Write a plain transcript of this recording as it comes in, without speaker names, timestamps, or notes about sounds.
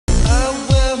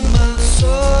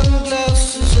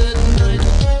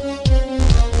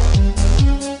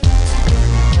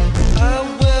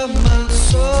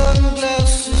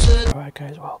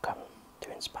Welcome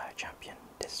to Inspire Champion.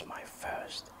 This is my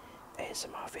first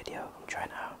ASMR video. I'm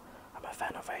trying out. I'm a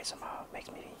fan of ASMR.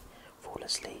 Makes me fall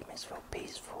asleep, makes me feel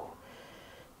peaceful,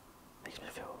 makes me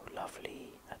feel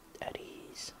lovely, at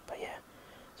ease. But yeah,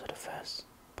 so the first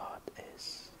part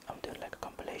is I'm doing like a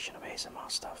compilation of ASMR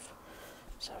stuff.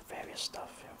 So various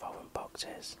stuff involving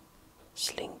boxes,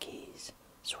 slinkies,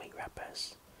 sweet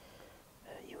wrappers.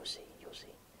 You'll see.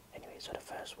 Anyway, so the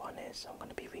first one is I'm going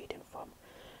to be reading from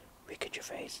Ricky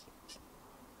Gervais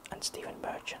and Stephen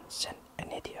Merchant sent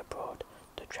an idiot abroad,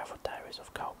 the travel diaries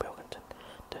of Carl Pilkington.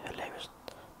 The hilarious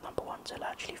number one till I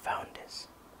actually found this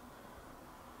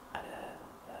at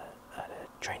a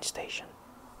train station.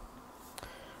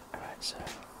 Alright, so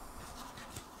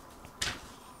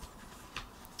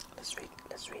let's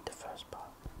read the first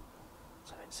part.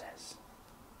 So it says,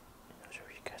 I'm not sure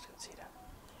if you guys can see that.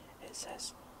 It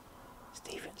says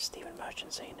Stephen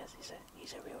Merchant saying this,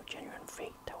 he's a real genuine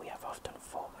freak that we have often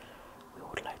thought we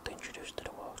would like to introduce to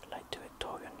the world, like to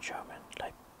Victorian showmen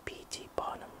like P.T.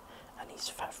 Barnum and his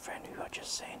fat friend who are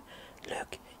just saying,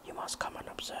 look, you must come and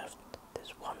observe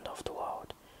this wonder of the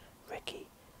world. Ricky,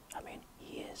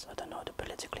 he is, I don't know the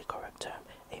politically correct term,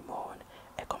 a moron,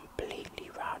 a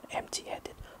completely round,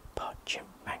 empty-headed, part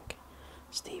chipmunk.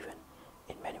 Stephen,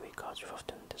 in many regards we've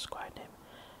often described him,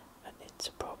 and it's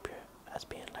appropriate, as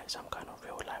being like some kind of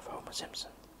real-life Homer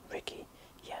Simpson. Ricky,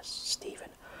 yes, Stephen.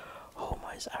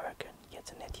 Homer is arrogant,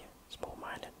 yet an idiot,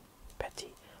 small-minded,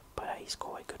 petty, but he's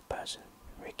called a good person.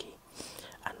 Ricky,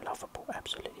 and lovable,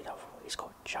 absolutely lovable. He's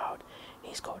got child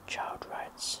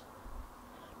rights,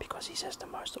 because he says the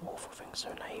most awful things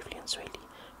so naively and sweetly.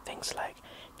 Things like,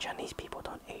 Chinese people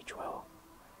don't age well.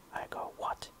 I go,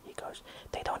 what? He goes,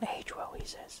 they don't age well, he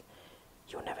says.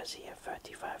 You'll never see a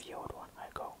 35-year-old one. I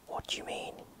go, what do you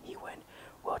mean? He went,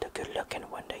 well, they're good looking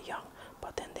when they're young,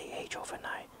 but then they age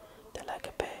overnight. They're like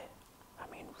a bear.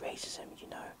 Racism, you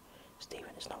know.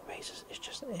 Stephen, it's not racist, it's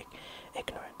just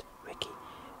ignorant. Ricky,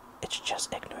 it's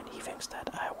just ignorant. He thinks that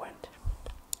I went,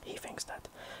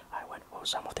 well,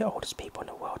 some of the oldest people in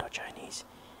the world are Chinese.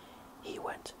 He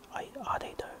went, are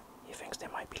they though? He thinks they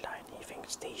might be lying. He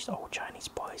thinks these old Chinese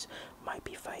boys might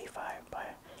be 35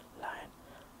 by lying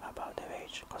about their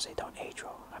age, because they don't age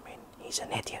well. He's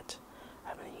an idiot.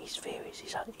 His theories,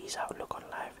 his outlook on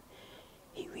life.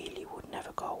 He really would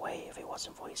never go away if it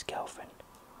wasn't for his girlfriend.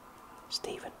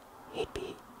 Stephen, he'd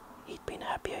been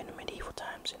happier in the medieval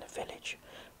times in a village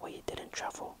where he didn't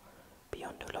travel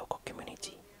beyond the local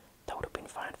community. That would have been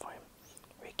fine for him.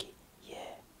 Ricky,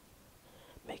 yeah.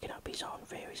 Making up his own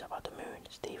theories about the moon.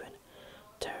 Stephen,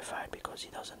 terrified because he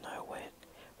doesn't know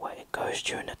where it goes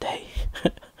during the day.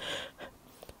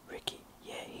 Ricky,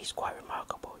 yeah, he's quite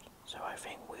remarkable, so I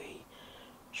think we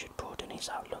should broaden his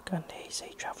outlook, and they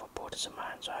say travel broadens a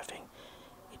mind, so I think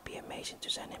it'd be amazing to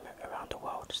send him around the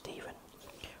world. Stephen,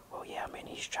 well, yeah,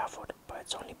 he's travelled, but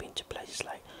it's only been to places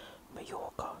like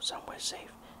Mallorca, somewhere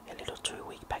safe, a little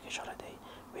 2-week package holiday.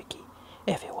 Ricky,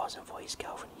 if it wasn't for his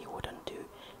girlfriend, he wouldn't do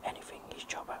anything. His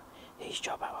job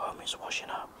at home is washing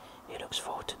up. He looks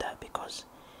forward to that because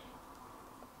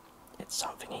it's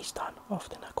something he's done.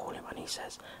 Often I call him and he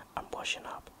says, I'm washing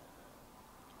up,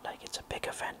 like it's a big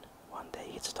event. One day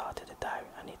he started a diary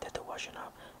and he did the washing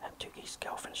up and took his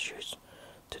girlfriend's shoes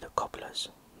to the cobblers.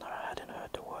 No, I hadn't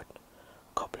heard the word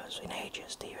cobblers in ages,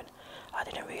 Stephen. I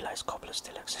didn't realise cobblers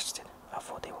still existed. I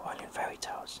thought they were only in fairy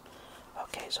tales.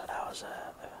 Okay, so that was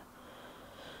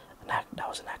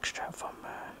an extract from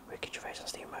Ricky Gervais and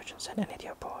Stephen Merchant sent an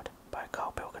idiot abroad by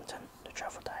Carl Pilkington, The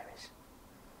Travel Diaries.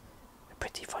 A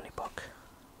pretty funny book.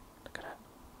 Look at that.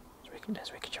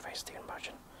 There's Ricky Gervais and Stephen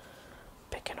Merchant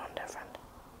picking on their friend.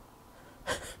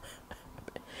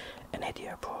 An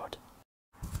idiot abroad.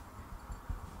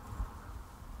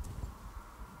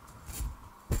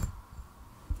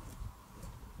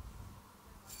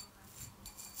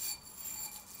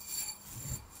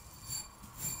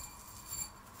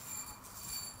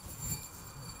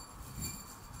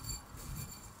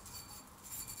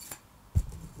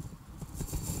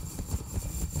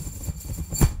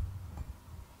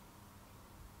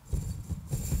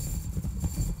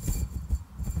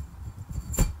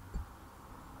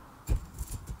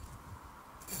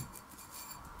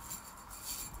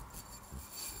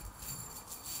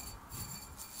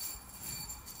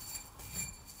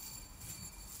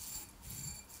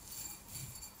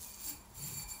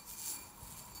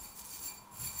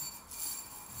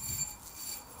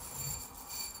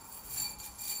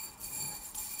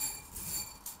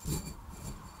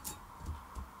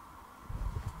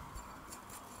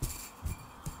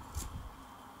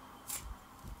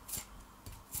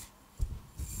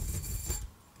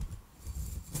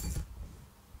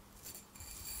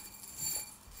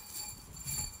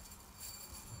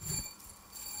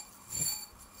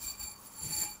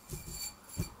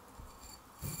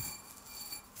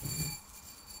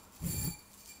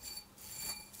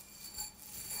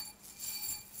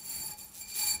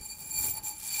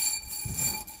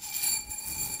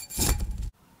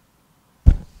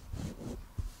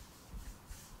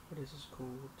 This is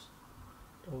called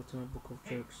The Ultimate Book of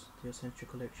Jokes, the essential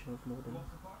collection of more than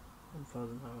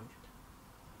 1,900.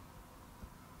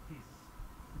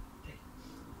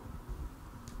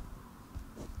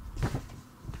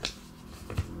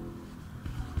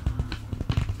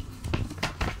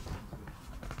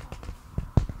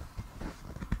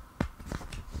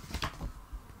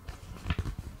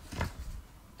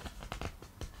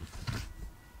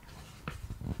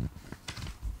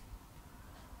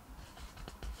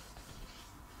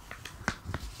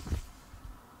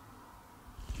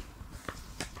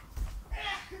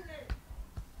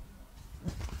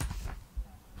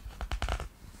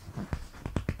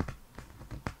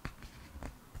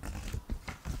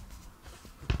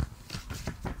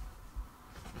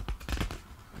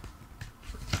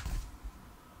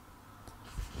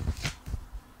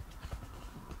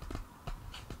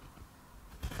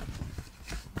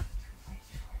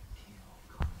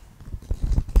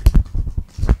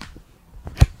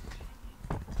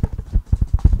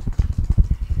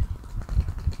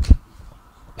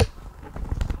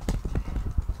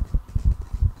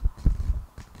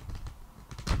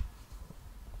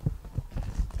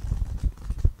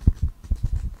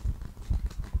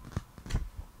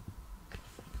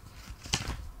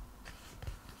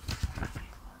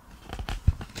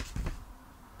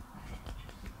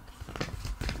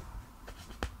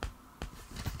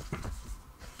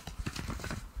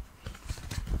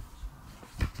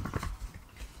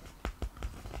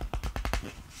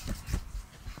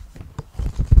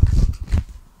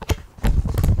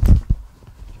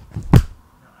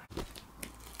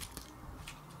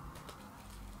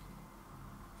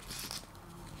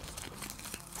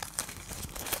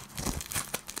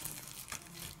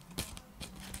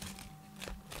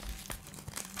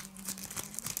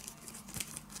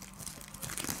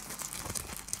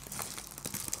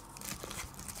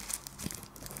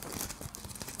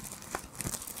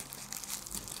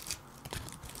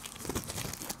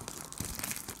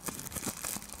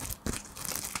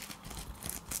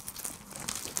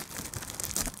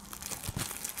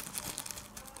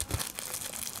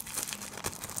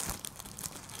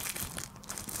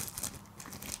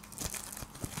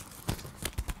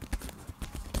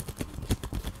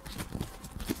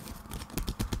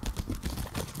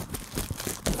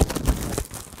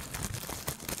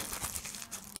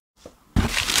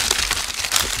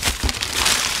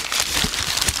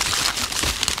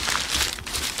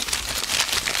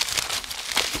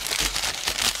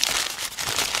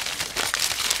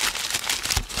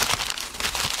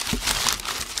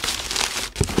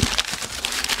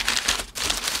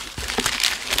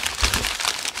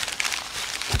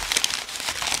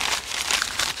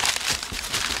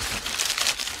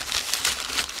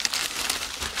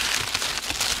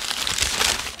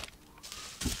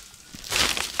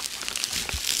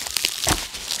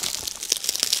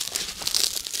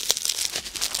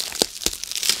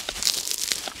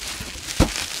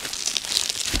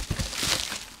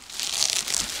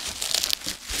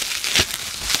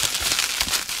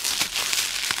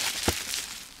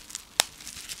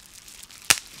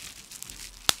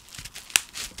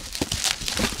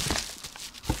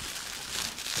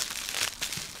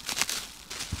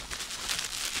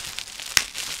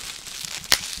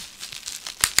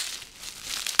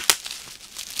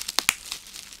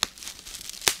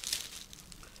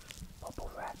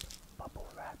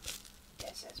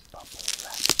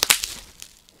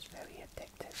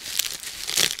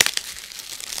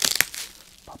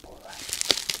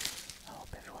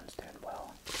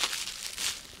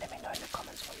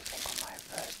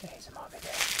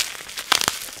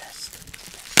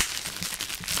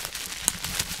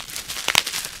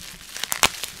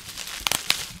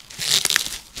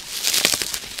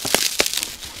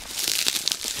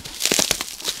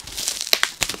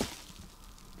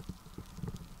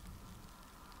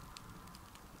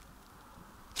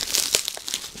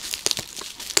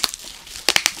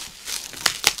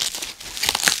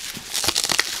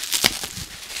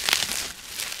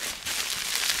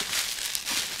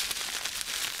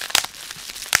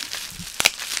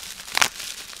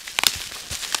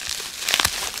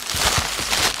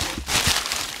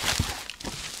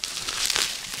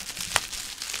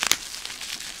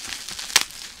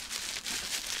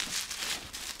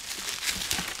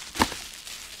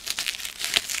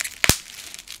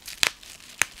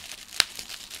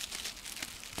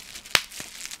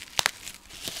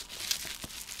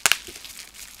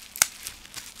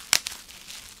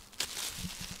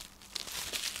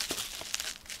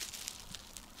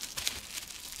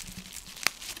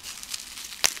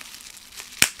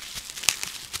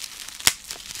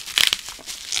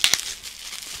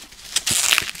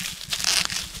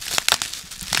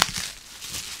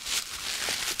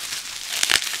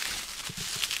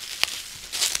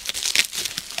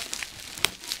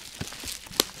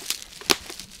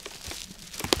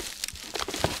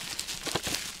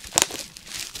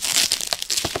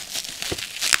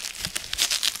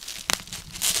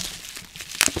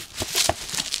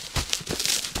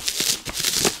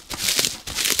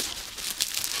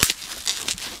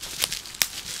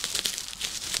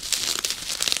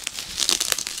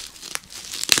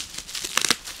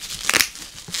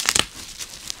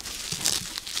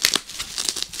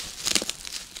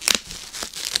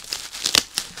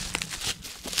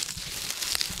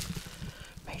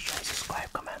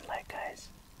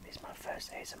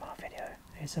 video,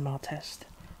 ASMR test.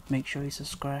 Make sure you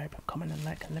subscribe, comment and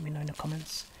like, and let me know in the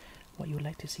comments what you would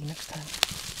like to see next time.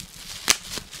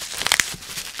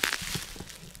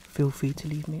 Feel free to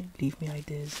leave me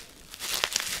ideas.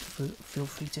 Feel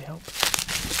free to help.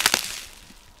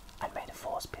 And May the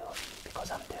 4th build,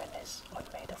 because I'm doing this on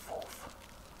May the 4th,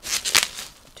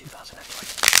 2020.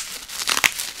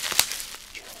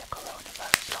 During the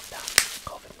coronavirus lockdown,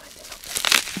 COVID-19 lockdown.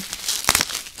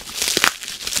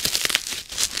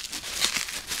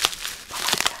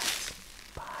 Bye guys.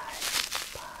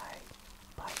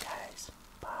 Bye guys.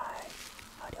 Bye.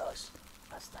 Adios.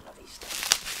 Hasta la vista.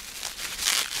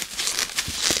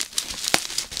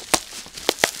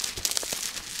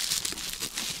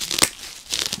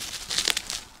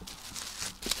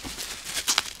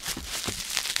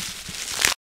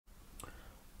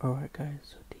 Alright guys,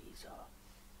 so these are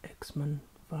X-Men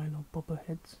vinyl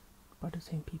bobbleheads by the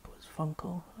same people as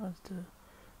Funko, as the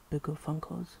bigger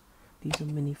Funkos. These are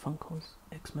mini Funkos,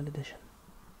 X-Men edition.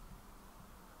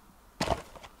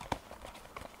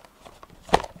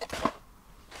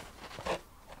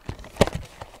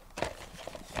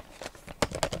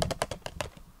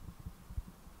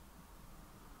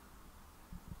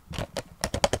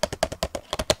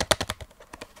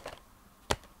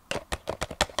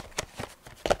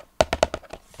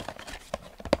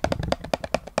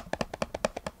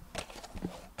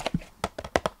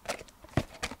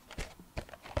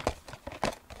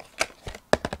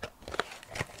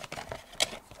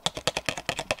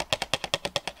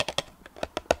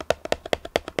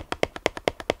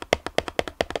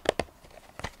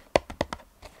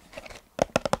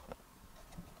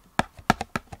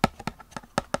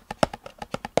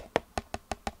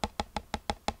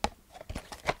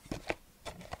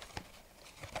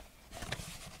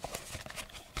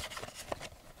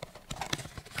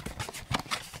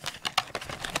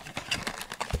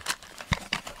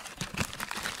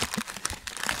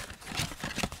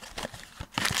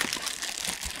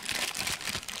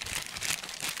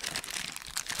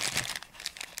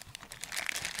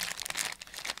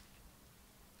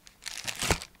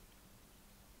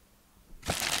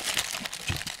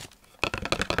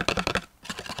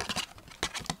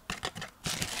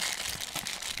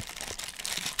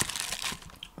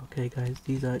 Okay guys,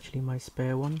 these are actually my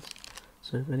spare ones,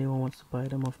 so if anyone wants to buy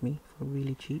them off me for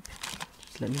really cheap,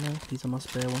 just let me know. These are my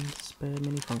spare ones, spare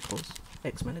mini Funkos,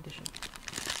 X-Men edition.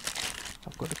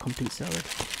 I've got the complete set already.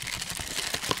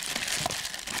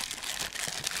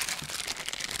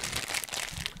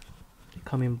 They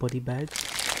come in body bags.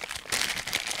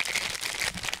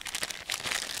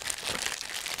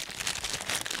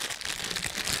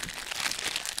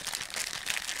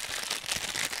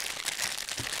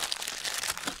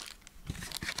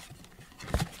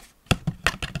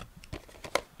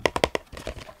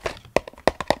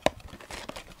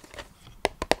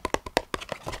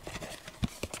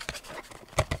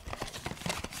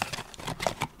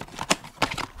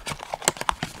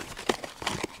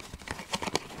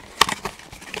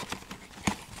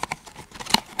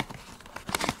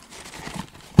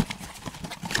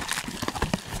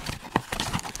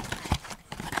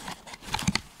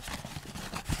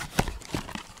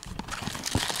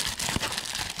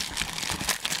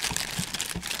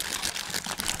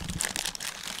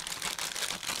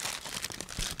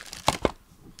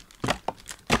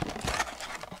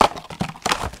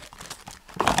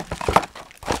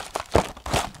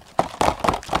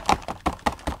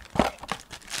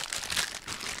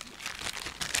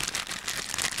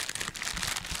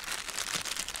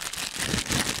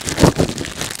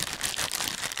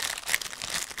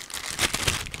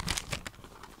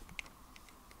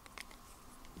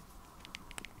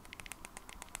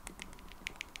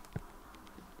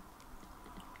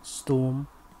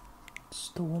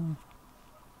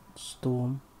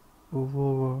 Storm,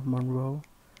 Aurora Monroe,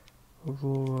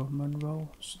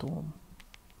 Storm.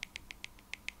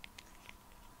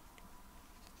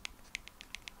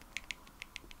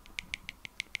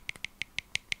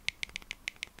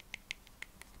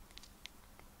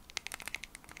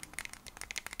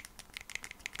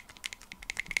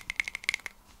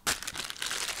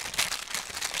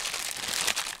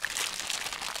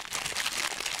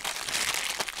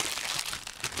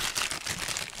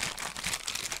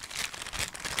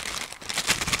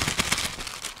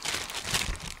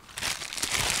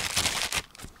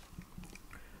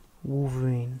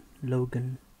 Wolverine,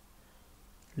 Logan,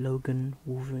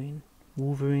 Wolverine,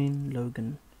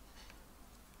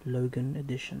 Logan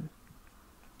edition,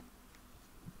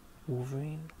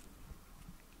 Wolverine.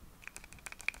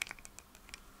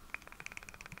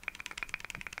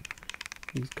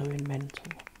 He's going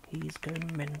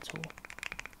mental,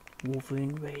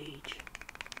 Wolverine rage.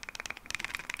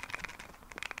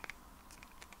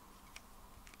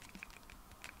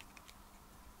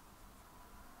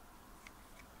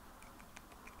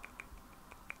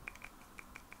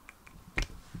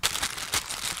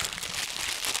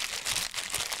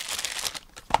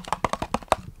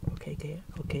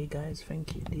 Okay guys,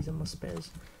 thank you. These are my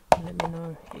spares. Let me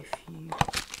know if you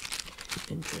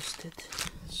interested.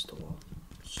 Store.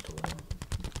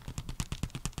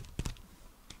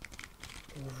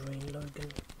 Wolverine,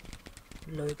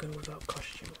 Logan without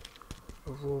costume.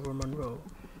 Aurora Monroe.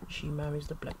 She marries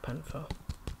the Black Panther.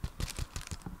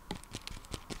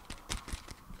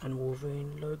 And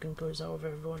Wolverine, Logan goes out with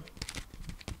everyone.